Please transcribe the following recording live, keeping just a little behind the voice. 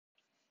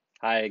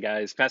Hi,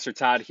 guys. Pastor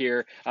Todd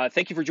here.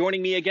 Thank you for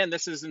joining me again.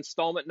 This is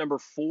installment number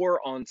 4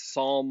 on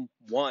Psalm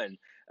 1.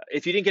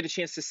 If you didn't get a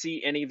chance to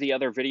see any of the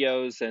other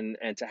videos and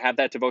to have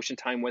that devotion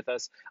time with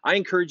us, I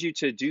encourage you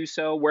to do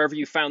so. Wherever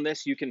you found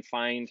this, you can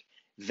find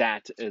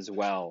that as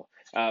well.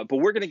 But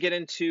we're going to get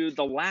into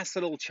the last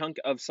little chunk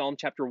of Psalm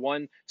chapter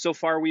 1. So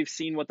far, we've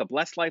seen what the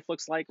blessed life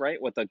looks like,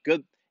 right? What the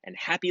good and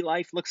happy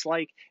life looks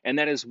like. And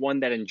that is one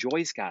that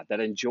enjoys God,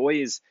 that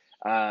enjoys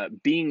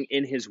being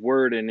in his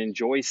word and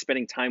enjoys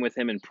spending time with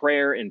him in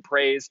prayer and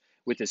praise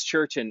with his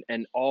church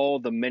and all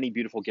the many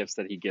beautiful gifts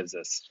that he gives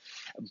us.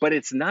 But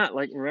it's not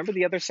like, remember,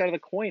 the other side of the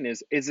coin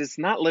is it's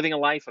not living a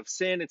life of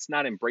sin. It's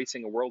not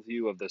embracing a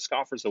worldview of the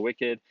scoffers, the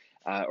wicked,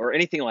 or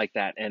anything like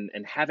that, and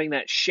having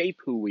that shape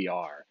who we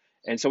are.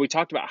 And so we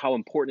talked about how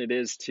important it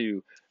is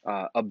to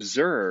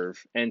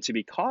observe and to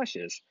be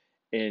cautious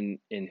in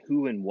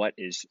who and what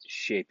is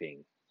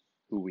shaping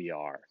who we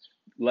are.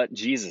 Let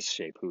Jesus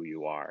shape who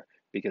you are,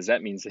 because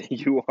that means that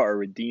you are a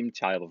redeemed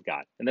child of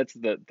God. And that's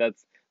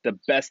the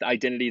best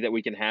identity that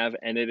we can have,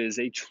 and it is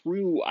a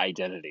true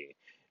identity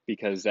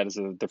because that is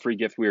the free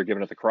gift we are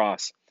given at the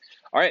cross.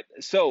 All right,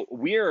 so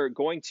we are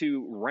going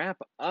to wrap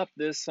up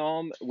this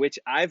psalm, which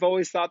I've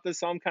always thought this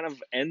psalm kind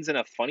of ends in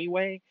a funny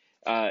way.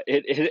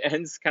 It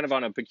ends kind of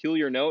on a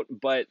peculiar note,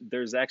 but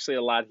there's actually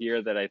a lot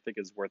here that I think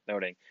is worth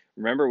noting.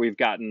 Remember, we've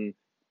gotten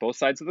both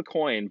sides of the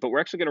coin, but we're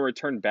actually going to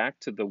return back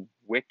to the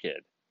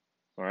wicked.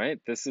 All right,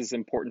 this is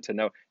important to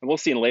note. And we'll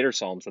see in later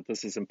Psalms that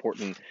this is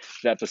important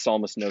that the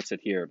psalmist notes it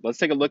here. Let's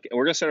take a look.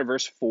 We're going to start at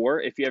verse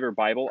 4. If you have your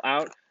Bible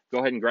out, go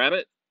ahead and grab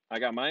it. I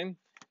got mine.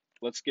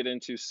 Let's get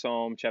into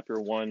Psalm chapter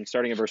 1,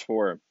 starting at verse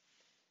 4.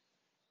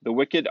 The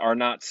wicked are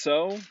not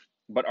so,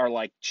 but are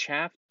like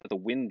chaff that the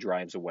wind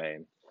drives away.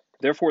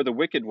 Therefore, the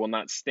wicked will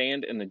not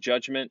stand in the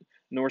judgment,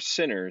 nor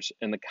sinners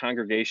in the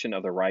congregation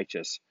of the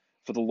righteous.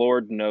 For the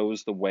Lord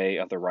knows the way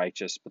of the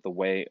righteous, but the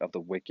way of the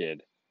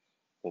wicked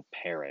will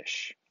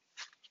perish.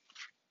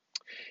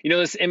 You know,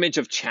 this image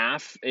of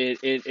chaff,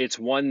 it's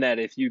one that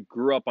if you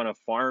grew up on a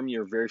farm,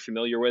 you're very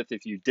familiar with.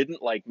 If you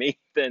didn't, like me,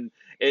 then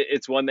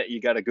it's one that you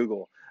got to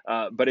Google.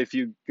 But if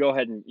you go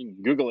ahead and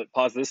Google it,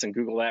 pause this and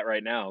Google that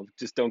right now.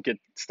 Just don't get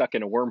stuck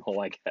in a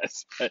wormhole, I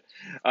guess. But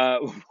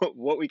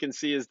what we can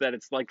see is that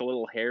it's like the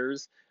little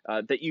hairs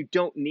that you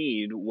don't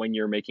need when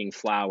you're making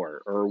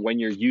flour or when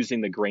you're using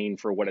the grain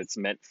for what it's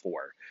meant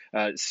for.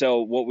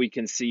 So what we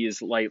can see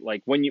is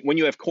like when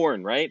you have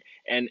corn, right?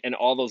 And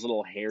all those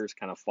little hairs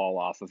kind of fall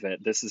off of it.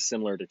 This is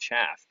similar to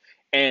chaff.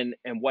 And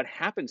what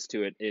happens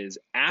to it is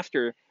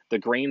after the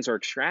grains are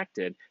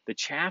extracted, the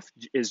chaff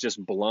is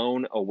just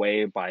blown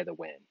away by the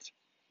wind,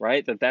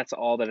 right? That's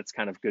all that it's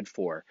kind of good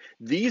for.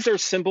 These are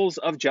symbols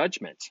of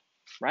judgment,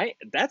 right?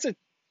 That's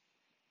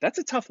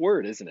a tough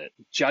word, isn't it?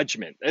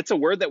 Judgment. It's a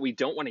word that we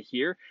don't want to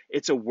hear.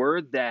 It's a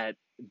word that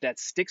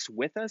sticks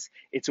with us.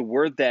 It's a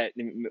word that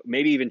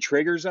maybe even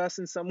triggers us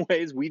in some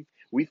ways.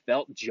 We've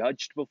felt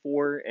judged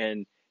before,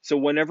 and so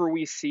whenever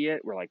we see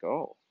it, we're like,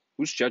 "Oh,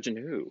 who's judging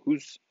who?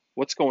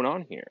 What's going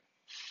on here?"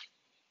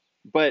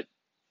 But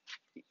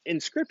in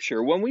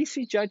Scripture, when we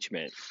see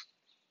judgment,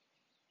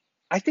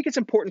 I think it's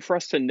important for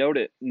us to note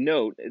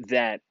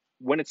that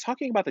when it's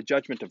talking about the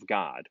judgment of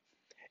God,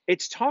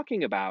 it's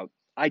talking about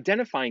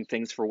identifying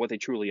things for what they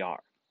truly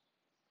are.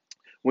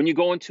 When you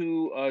go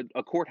into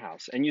a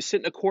courthouse and you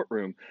sit in a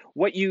courtroom,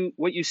 what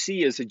you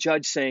see is a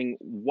judge saying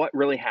what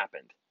really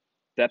happened.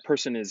 That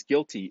person is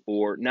guilty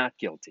or not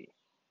guilty.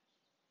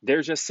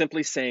 They're just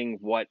simply saying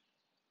what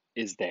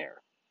is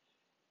there.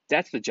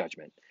 That's the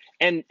judgment.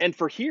 And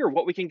for here,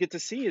 what we can get to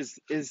see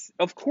is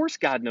of course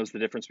God knows the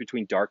difference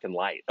between dark and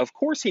light. Of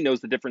course He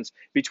knows the difference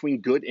between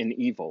good and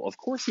evil. Of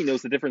course He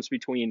knows the difference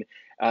between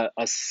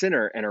a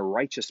sinner and a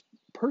righteous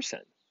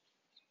person.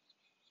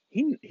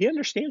 He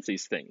understands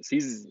these things.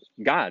 He's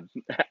God,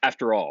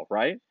 after all,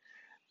 right?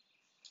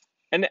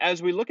 And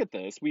as we look at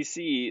this, we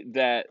see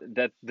that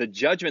the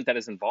judgment that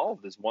is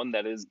involved is one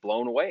that is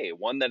blown away,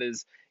 one that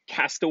is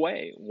cast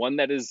away, one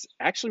that is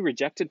actually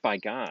rejected by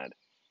God.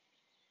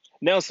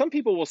 Now, some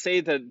people will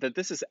say that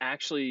this is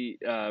actually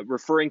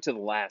referring to the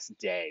last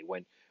day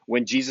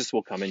when Jesus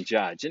will come and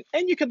judge.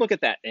 And you could look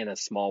at that in a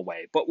small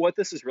way. But what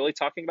this is really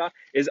talking about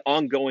is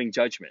ongoing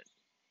judgment.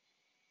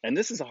 And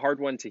this is a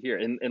hard one to hear.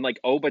 In like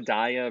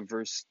Obadiah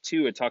verse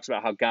 2, it talks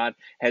about how God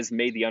has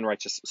made the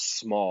unrighteous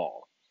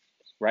small,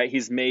 right?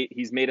 He's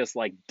made us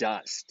like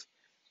dust.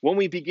 When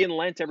we begin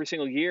Lent every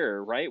single year,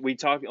 right? We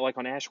talk like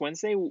on Ash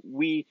Wednesday,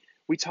 we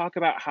talk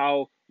about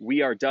how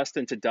we are dust,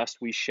 and to dust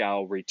we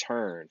shall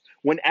return.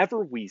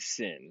 Whenever we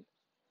sin,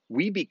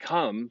 we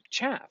become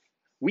chaff.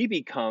 We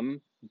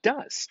become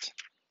dust.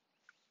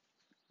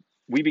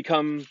 We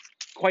become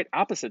quite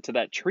opposite to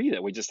that tree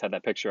that we just had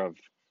that picture of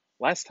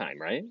last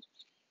time, right?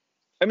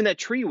 I mean, that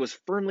tree was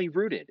firmly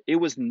rooted. It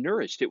was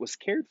nourished. It was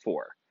cared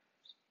for.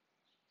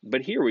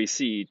 But here we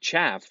see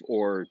chaff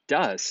or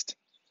dust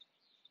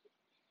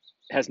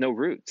has no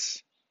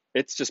roots.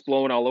 It's just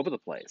blowing all over the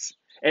place.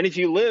 And if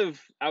you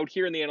live out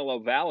here in the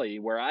Antelope Valley,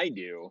 where I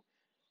do,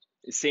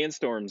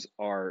 sandstorms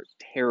are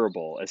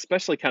terrible,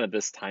 especially kind of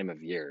this time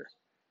of year.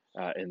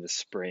 in the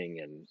spring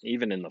and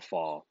even in the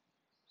fall.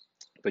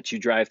 But you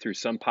drive through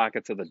some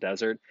pockets of the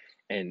desert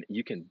and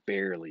you can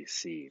barely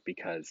see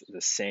because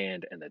the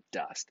sand and the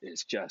dust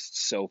is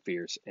just so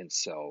fierce and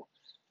so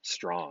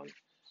strong.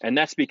 And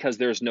that's because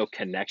there's no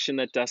connection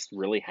that dust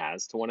really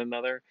has to one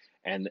another,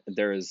 and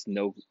there is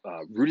no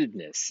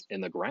rootedness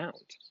in the ground.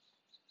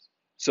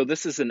 So,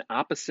 this is an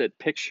opposite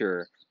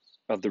picture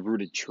of the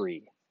rooted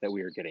tree that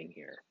we are getting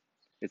here.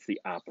 It's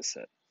the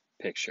opposite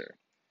picture.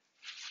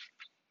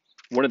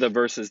 One of the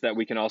verses that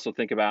we can also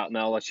think about, and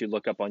I'll let you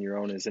look up on your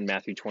own, is in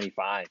Matthew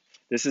 25.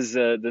 This is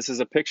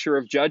a picture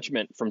of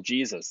judgment from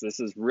Jesus. This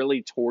is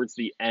really towards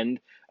the end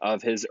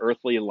of his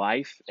earthly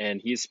life, and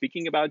he's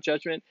speaking about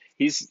judgment.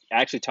 He's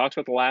actually talks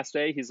about the last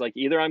day. He's like,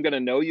 either I'm going to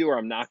know you or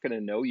I'm not going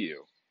to know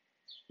you.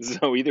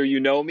 So either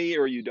you know me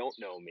or you don't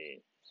know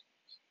me.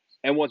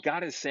 And what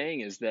God is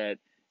saying is that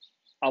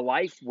a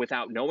life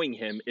without knowing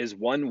him is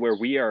one where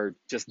we are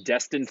just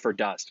destined for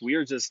dust. We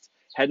are just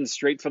heading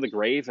straight for the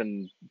grave,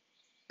 and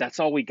that's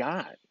all we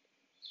got.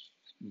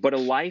 But a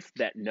life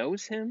that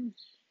knows him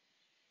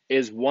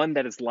is one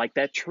that is like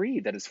that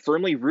tree, that is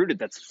firmly rooted,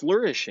 that's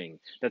flourishing,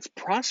 that's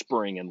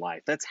prospering in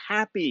life, that's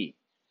happy,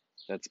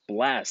 that's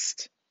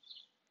blessed.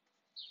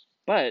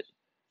 But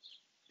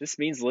this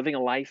means living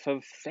a life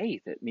of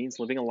faith. It means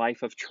living a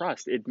life of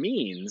trust. It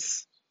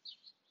means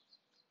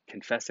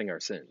confessing our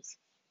sins.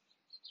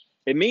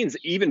 It means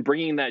even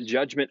bringing that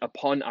judgment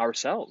upon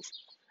ourselves.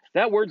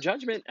 That word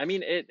judgment, I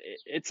mean,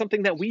 it's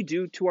something that we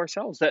do to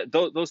ourselves. That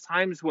those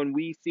times when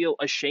we feel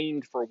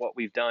ashamed for what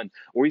we've done,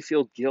 or we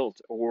feel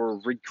guilt or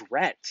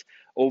regret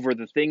over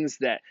the things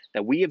that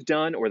we have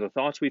done, or the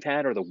thoughts we've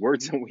had, or the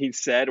words that we've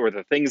said, or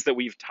the things that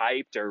we've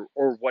typed,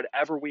 or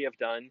whatever we have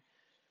done,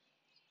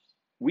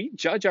 we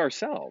judge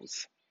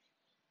ourselves,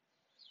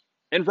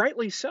 and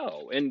rightly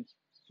so, and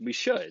we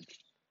should.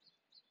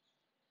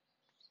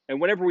 And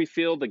whenever we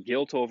feel the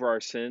guilt over our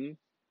sin,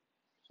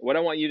 what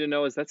I want you to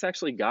know is that's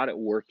actually God at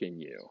work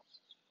in you.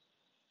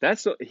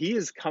 He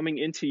is coming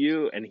into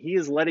you, and he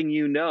is letting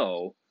you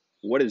know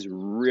what is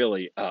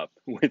really up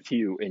with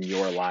you in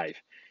your life,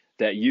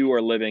 that you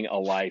are living a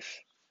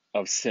life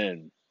of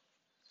sin.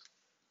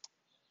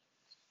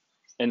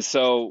 And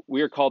so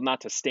we are called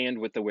not to stand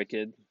with the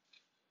wicked,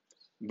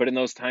 but in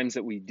those times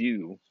that we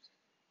do,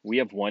 we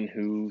have one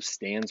who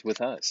stands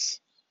with us.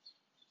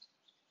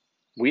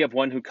 We have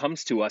one who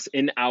comes to us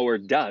in our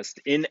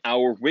dust, in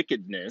our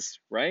wickedness,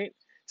 right? It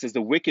says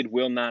the wicked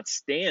will not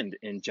stand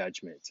in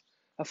judgment.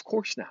 Of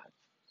course not.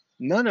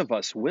 None of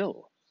us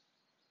will.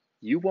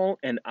 You won't,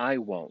 and I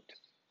won't.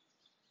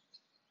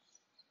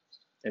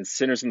 And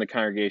sinners in the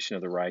congregation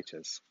of the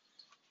righteous.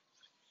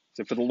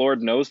 So for the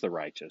Lord knows the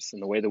righteous,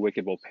 and the way the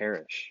wicked will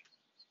perish.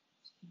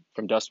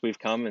 From dust we've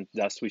come, and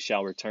dust we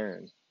shall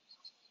return.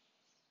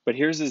 But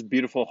here's this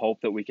beautiful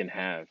hope that we can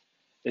have,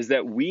 is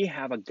that we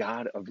have a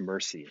God of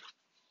mercy.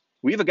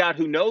 We have a God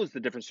who knows the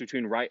difference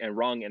between right and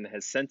wrong and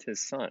has sent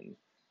his son.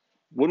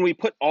 When we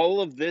put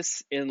all of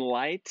this in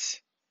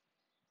light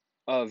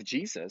of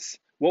Jesus,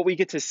 what we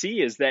get to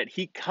see is that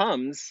he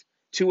comes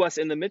to us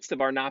in the midst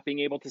of our not being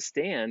able to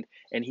stand,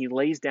 and he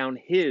lays down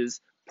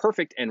his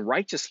perfect and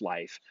righteous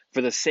life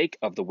for the sake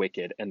of the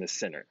wicked and the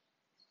sinner,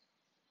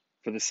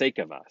 for the sake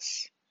of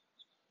us.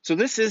 So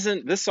this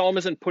psalm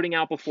isn't putting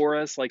out before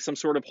us like some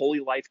sort of holy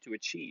life to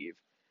achieve.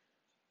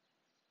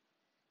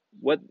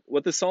 What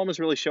the psalm is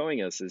really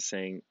showing us is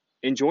saying,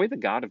 enjoy the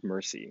God of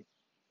mercy,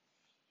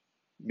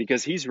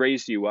 because he's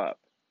raised you up.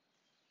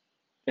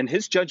 And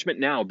his judgment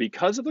now,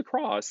 because of the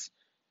cross,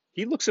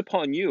 he looks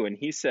upon you and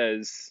he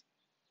says,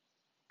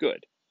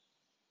 good.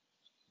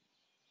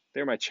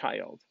 They're my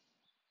child.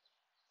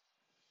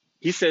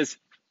 He says,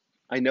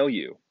 I know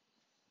you,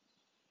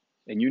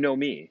 and you know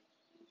me.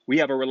 We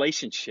have a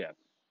relationship.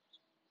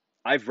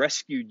 I've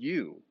rescued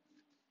you.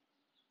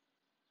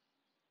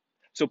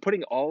 So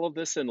putting all of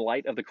this in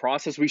light of the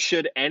cross, as we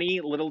should any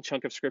little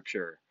chunk of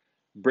scripture,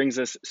 brings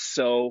us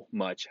so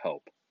much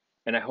hope.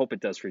 And I hope it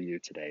does for you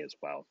today as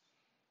well.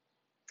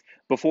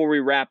 Before we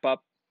wrap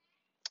up,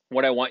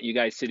 what I want you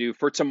guys to do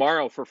for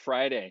tomorrow, for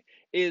Friday,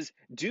 is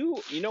do,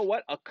 you know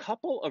what, a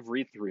couple of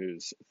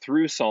read-throughs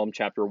through Psalm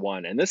chapter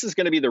 1. And this is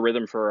going to be the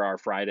rhythm for our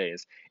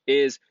Fridays,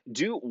 is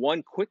do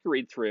one quick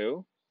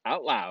read-through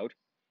out loud,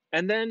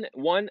 and then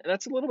one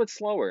that's a little bit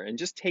slower, and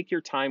just take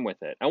your time with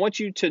it. I want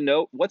you to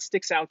note what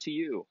sticks out to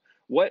you.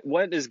 What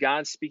is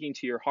God speaking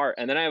to your heart?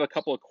 And then I have a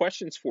couple of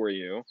questions for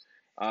you.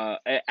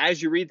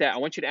 As you read that, I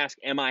want you to ask,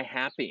 am I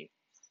happy?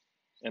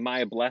 Am I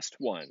a blessed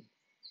one?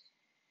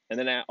 And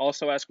then I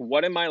also ask,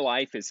 what in my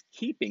life is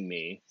keeping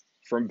me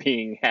from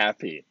being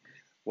happy?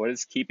 What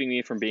is keeping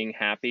me from being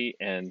happy?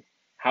 And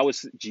how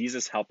is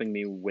Jesus helping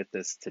me with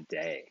this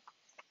today?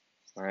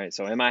 All right,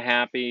 so am I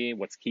happy?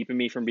 What's keeping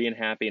me from being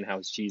happy? And how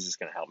is Jesus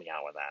going to help me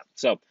out with that?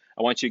 So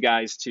I want you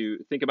guys to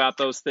think about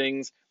those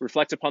things,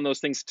 reflect upon those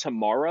things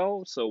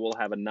tomorrow. So we'll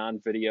have a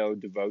non-video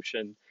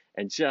devotion,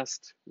 and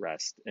just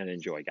rest and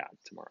enjoy God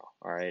tomorrow.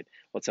 All right,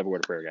 let's have a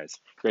word of prayer, guys.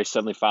 Gracious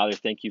Heavenly Father,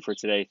 thank you for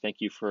today. Thank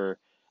you for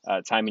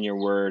time in your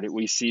word.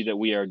 We see that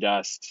we are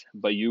dust,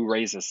 but you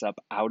raise us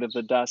up out of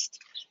the dust.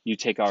 You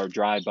take our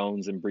dry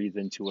bones and breathe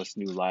into us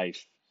new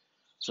life.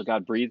 So,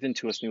 God, breathe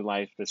into us new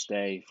life this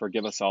day.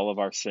 Forgive us all of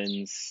our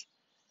sins.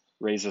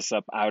 Raise us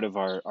up out of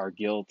our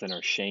guilt and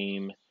our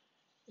shame,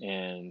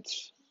 and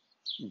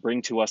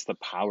bring to us the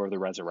power of the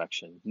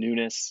resurrection,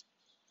 newness,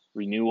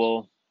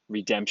 renewal,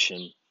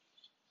 redemption.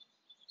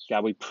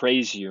 God, we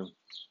praise you,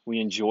 we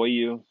enjoy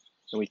you,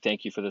 and we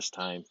thank you for this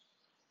time.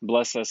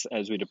 Bless us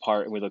as we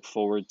depart, and we look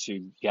forward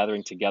to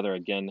gathering together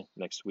again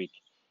next week.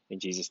 In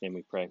Jesus' name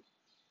we pray.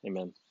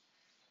 Amen.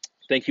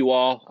 Thank you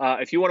all.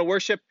 If you want to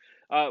worship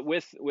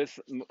with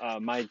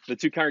the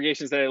two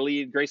congregations that I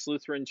lead, Grace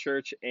Lutheran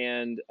Church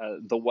and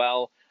The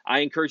Well, I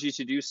encourage you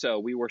to do so.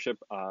 We worship.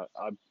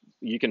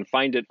 You can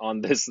find it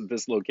on this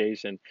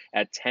location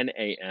at 10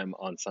 a.m.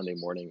 on Sunday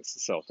mornings.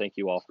 So thank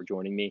you all for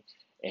joining me,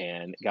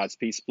 and God's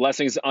peace,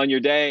 blessings on your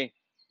day.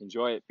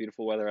 Enjoy it.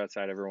 Beautiful weather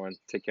outside, everyone.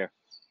 Take care.